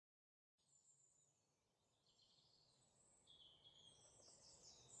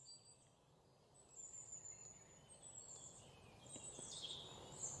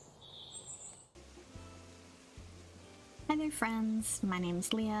there friends, my name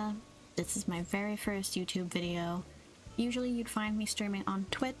is Leah. This is my very first YouTube video. Usually you'd find me streaming on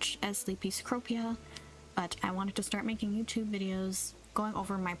Twitch as Sleepy Scropia, but I wanted to start making YouTube videos going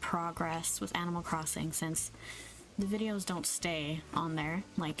over my progress with Animal Crossing since the videos don't stay on there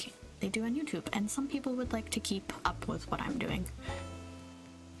like they do on YouTube, and some people would like to keep up with what I'm doing.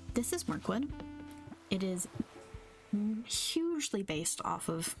 This is Mirkwood. It is hugely based off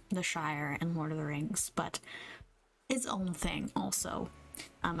of the Shire and Lord of the Rings, but its own thing also.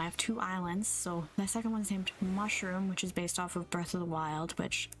 I have two islands, so the second one's named Mushroom, which is based off of Breath of the Wild,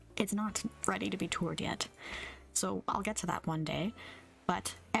 which it's not ready to be toured yet. So I'll get to that one day.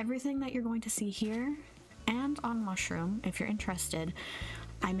 But everything that you're going to see here and on Mushroom, if you're interested,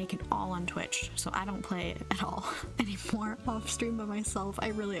 I make it all on Twitch, so I don't play at all anymore off stream by myself. I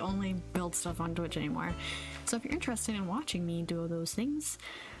really only build stuff on Twitch anymore. So if you're interested in watching me do those things,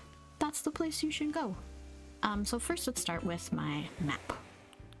 that's the place you should go. So first let's start with my map.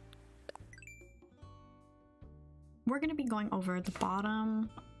 We're going to be going over the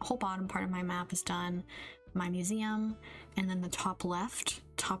whole bottom part of my map is done, my museum, and then the top left,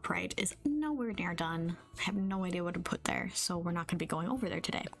 top right is nowhere near done. I have no idea what to put there, so we're not going to be going over there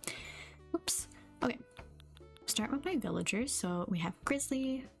today. Oops. Okay. Start with my villagers. So we have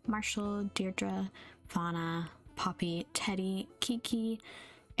Grizzly, Marshall, Deirdre, Fauna, Poppy, Teddy, Kiki,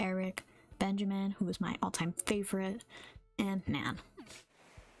 Eric, Benjamin, who was my all-time favorite, and Nan.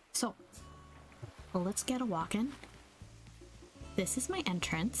 So, well, let's get a walk-in. This is my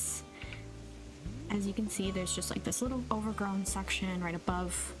entrance. As you can see, there's just like this little overgrown section right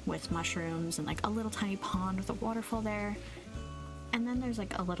above with mushrooms and like a little tiny pond with a waterfall there. And then there's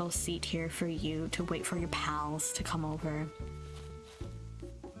like a little seat here for you to wait for your pals to come over.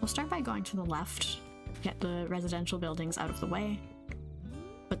 We'll start by going to the left, get the residential buildings out of the way.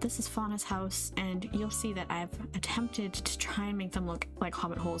 But this is Fauna's house, and you'll see that I've attempted to try and make them look like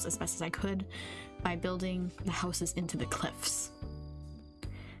hobbit holes as best as I could by building the houses into the cliffs.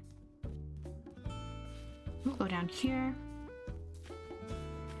 We'll go down here.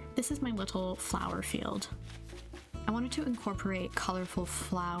 This is my little flower field. I wanted to incorporate colorful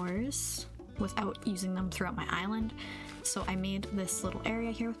flowers without using them throughout my island, so I made this little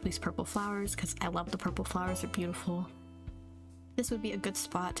area here with these purple flowers because I love the purple flowers, they're beautiful. This would be a good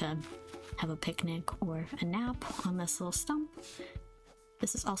spot to have a picnic or a nap on this little stump.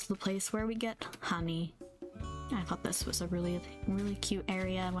 This is also the place where we get honey. I thought this was a really cute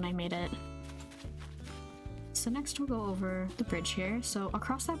area when I made it. So next we'll go over the bridge here. So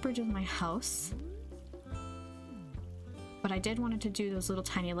across that bridge is my house. But I did wanted to do those little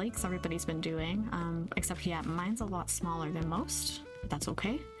tiny lakes everybody's been doing, except yeah, mine's a lot smaller than most. But that's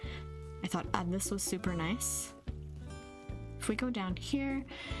okay. I thought this was super nice. If we go down here,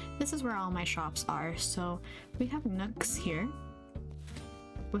 this is where all my shops are. So we have nooks here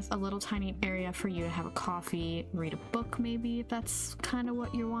with a little tiny area for you to have a coffee, read a book maybe, if that's kind of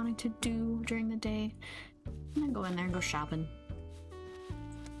what you're wanting to do during the day. And then go in there and go shopping.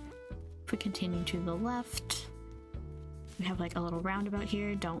 If we continue to the left, we have like a little roundabout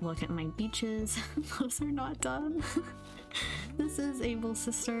here. Don't look at my beaches. Those are not done. This is Able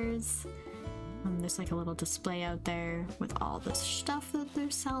Sisters. There's like a little display out there with all the stuff that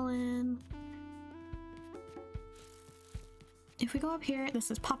they're selling. If we go up here, this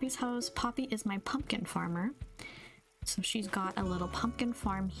is Poppy's house. Poppy is my pumpkin farmer. So she's got a little pumpkin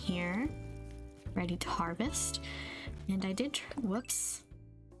farm here, ready to harvest. And I did, whoops,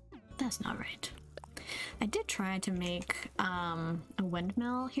 that's not right. I did try to make a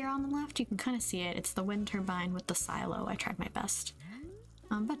windmill here on the left. You can kind of see it. It's the wind turbine with the silo. I tried my best.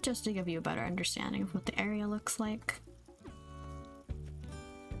 But just to give you a better understanding of what the area looks like.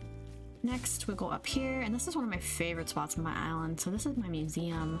 Next, we'll go up here, and this is one of my favorite spots on my island. So this is my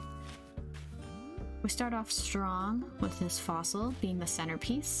museum. We start off strong with this fossil being the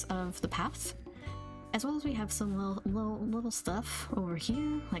centerpiece of the path, as well as we have some little stuff over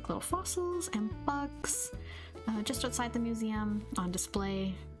here, like little fossils and bugs, just outside the museum on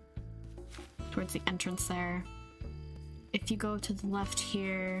display towards the entrance there. If you go to the left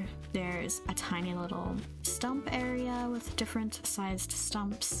here, there's a tiny little stump area with different sized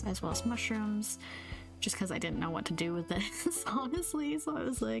stumps as well as mushrooms, just because I didn't know what to do with this, honestly, so I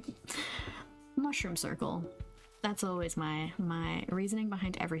was like, mushroom circle. That's always my reasoning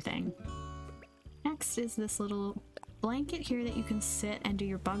behind everything. Next is this little blanket here that you can sit and do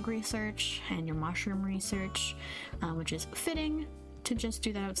your bug research and your mushroom research, which is fitting to just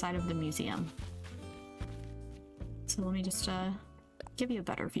do that outside of the museum. So let me just give you a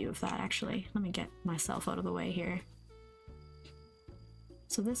better view of that, actually. Let me get myself out of the way here.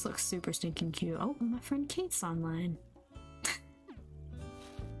 So this looks super stinking cute. Oh, my friend Kate's online.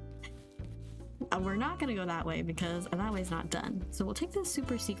 we're not gonna go that way because that way's not done. So we'll take this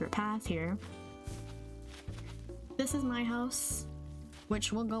super secret path here. This is my house,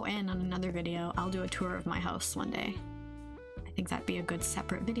 which we'll go in on another video. I'll do a tour of my house one day. I think that'd be a good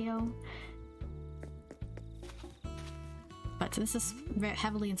separate video. But this is very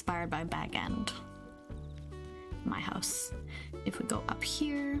heavily inspired by Bag End, my house. If we go up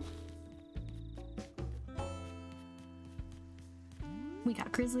here, we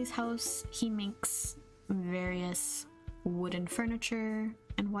got Grizzly's house. He makes various wooden furniture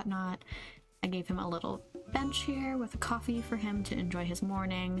and whatnot. I gave him a little bench here with a coffee for him to enjoy his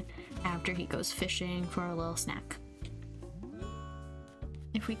morning after he goes fishing for a little snack.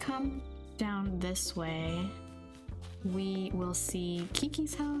 If we come down this way, we will see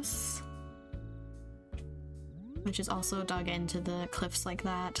Kiki's house, which is also dug into the cliffs like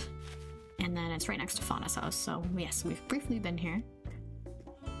that. And then it's right next to Fauna's house, so yes, we've briefly been here.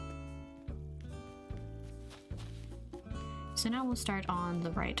 So now we'll start on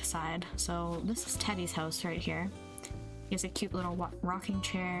the right side. So this is Teddy's house right here. He has a cute little rocking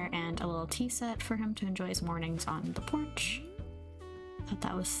chair and a little tea set for him to enjoy his mornings on the porch. Thought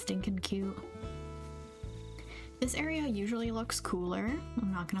that was stinking cute. This area usually looks cooler,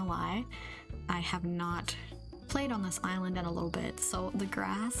 I'm not gonna lie. I have not played on this island in a little bit, so the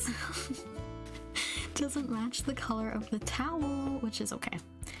grass doesn't match the color of the towel, which is okay.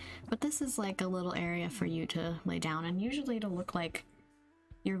 But this is like a little area for you to lay down, and usually it'll look like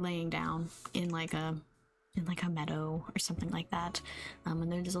you're laying down in like a meadow or something like that.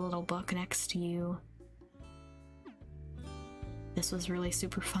 And there's a little book next to you. This was really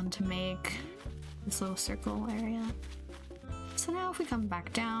super fun to make. This little circle area. So now if we come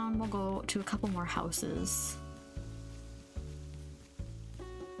back down, we'll go to a couple more houses.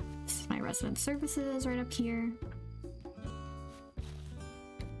 This is my resident services right up here.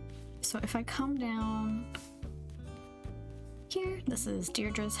 So if I come down here, this is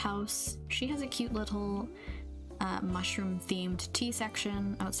Deirdre's house. She has a cute little mushroom themed tea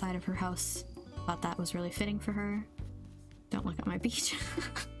section outside of her house. Thought that was really fitting for her. Don't look at my beach.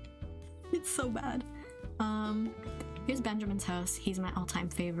 It's so bad. Here's Benjamin's house. He's my all-time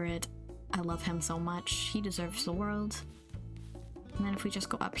favorite. I love him so much. He deserves the world. And then if we just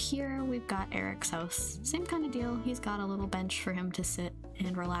go up here, we've got Eric's house. Same kind of deal. He's got a little bench for him to sit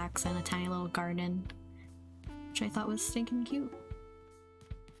and relax and a tiny little garden, which I thought was stinking cute.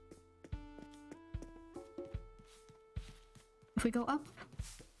 If we go up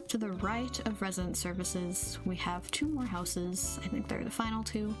to the right of resident services, we have two more houses. I think they're the final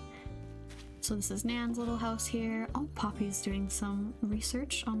two. So this is Nan's little house here. Oh, Poppy's doing some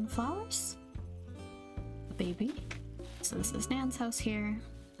research on flowers. A baby. So this is Nan's house here.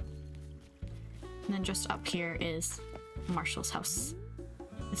 And then just up here is Marshall's house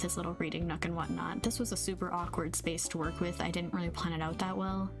with his little reading nook and whatnot. This was a super awkward space to work with. I didn't really plan it out that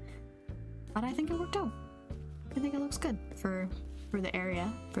well, but I think it worked out. I think it looks good for the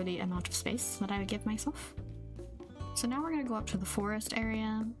area, for the amount of space that I would give myself. So now we're gonna go up to the forest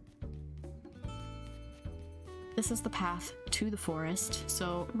area. This is the path to the forest.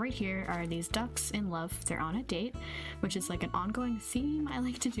 So right here are these ducks in love. They're on a date, which is like an ongoing theme I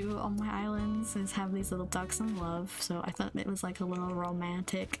like to do on my islands, is have these little ducks in love. So I thought it was like a little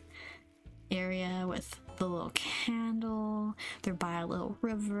romantic area with the little candle. They're by a little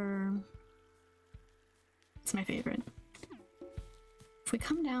river. It's my favorite. If we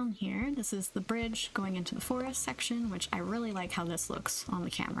come down here, this is the bridge going into the forest section, which I really like how this looks on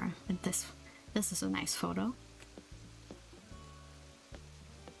the camera. And this is a nice photo.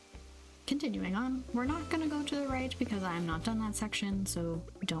 Continuing on, we're not gonna go to the right because I'm not done that section, so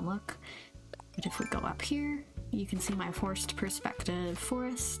don't look. But if we go up here, you can see my forced perspective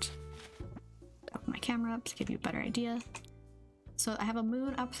forest. Open my camera up to give you a better idea. So I have a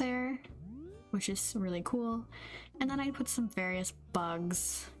moon up there, which is really cool. And then I put some various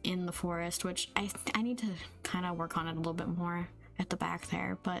bugs in the forest, which I need to kind of work on it a little bit more at the back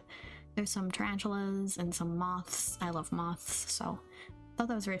there, but there's some tarantulas and some moths. I love moths, so I thought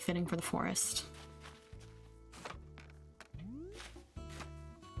that was very fitting for the forest.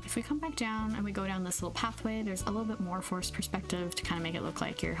 If we come back down and we go down this little pathway, there's a little bit more forced perspective to kind of make it look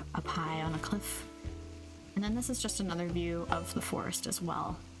like you're up high on a cliff. And then this is just another view of the forest as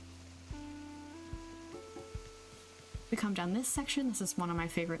well. We come down this section. This is one of my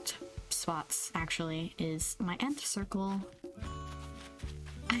favorite spots, actually, is my nth circle.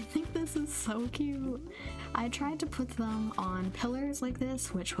 I think this is so cute. I tried to put them on pillars like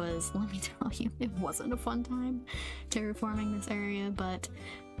this, which was, let me tell you, it wasn't a fun time terraforming this area, but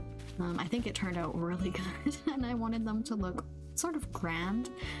I think it turned out really good, and I wanted them to look sort of grand,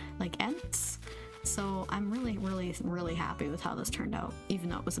 like Ents, So I'm really happy with how this turned out, even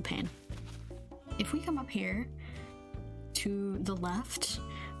though it was a pain. If we come up here to the left,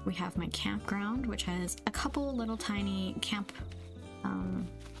 we have my campground, which has a couple little tiny camp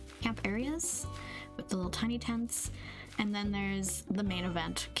areas with the little tiny tents, and then there's the main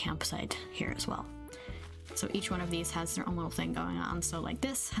event campsite here as well. So each one of these has their own little thing going on. So like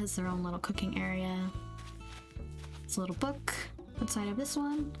this has their own little cooking area. It's a little book inside of this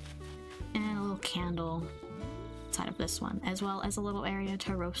one, and a little candle inside of this one, as well as a little area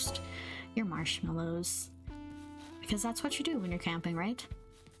to roast your marshmallows, because that's what you do when you're camping, right?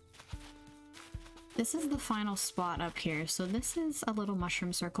 This is the final spot up here. So this is a little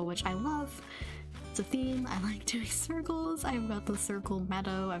mushroom circle, which I love. It's a theme. I like doing circles. I've got the circle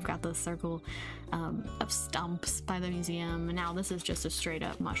meadow. I've got the circle of stumps by the museum. And now this is just a straight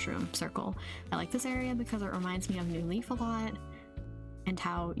up mushroom circle. I like this area because it reminds me of New Leaf a lot, and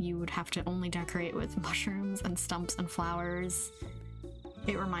how you would have to only decorate with mushrooms and stumps and flowers.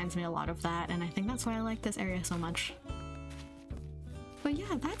 It reminds me a lot of that, and I think that's why I like this area so much. But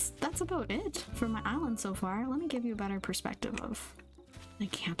yeah, that's about it for my island so far. Let me give you a better perspective of the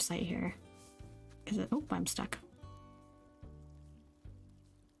campsite here. Oh, I'm stuck.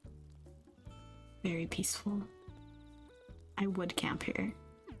 Very peaceful. I would camp here.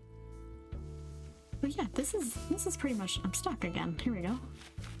 But yeah, this is pretty much, I'm stuck again. Here we go.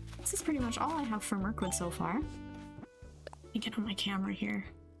 This is pretty much all I have for Mirkwood so far. Let me get on my camera here.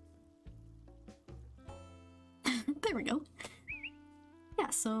 There we go. Yeah,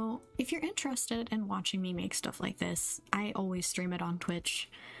 so if you're interested in watching me make stuff like this, I always stream it on Twitch.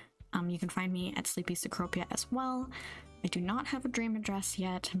 You can find me at Sleepy Cecropia as well. I do not have a dream address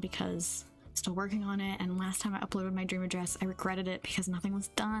yet because I'm still working on it, and last time I uploaded my dream address, I regretted it because nothing was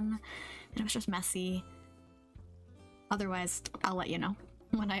done, and it was just messy. Otherwise, I'll let you know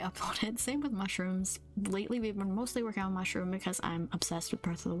when I upload it. Same with mushrooms. Lately, we've been mostly working on mushroom because I'm obsessed with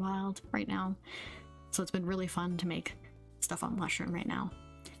Breath of the Wild right now. So it's been really fun to make stuff on mushroom right now.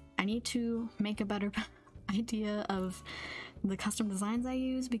 I need to make a better idea of the custom designs I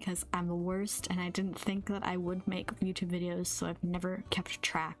use because I'm the worst, and I didn't think that I would make YouTube videos, so I've never kept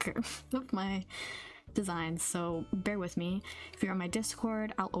track of my designs, so bear with me. If you're on my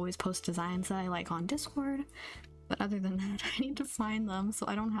Discord, I'll always post designs that I like on Discord, but other than that, I need to find them, so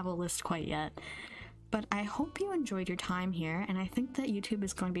I don't have a list quite yet. But I hope you enjoyed your time here, and I think that YouTube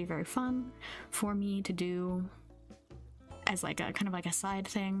is going to be very fun for me to do as like a kind of like a side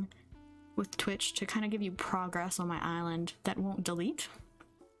thing with Twitch to kind of give you progress on my island that won't delete,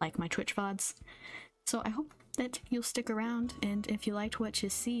 like my Twitch VODs. So I hope that you'll stick around, and if you liked what you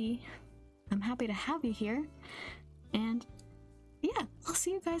see, I'm happy to have you here. And yeah, I'll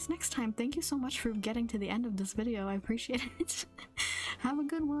see you guys next time. Thank you so much for getting to the end of this video. I appreciate it. Have a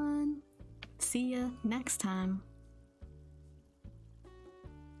good one. See ya next time.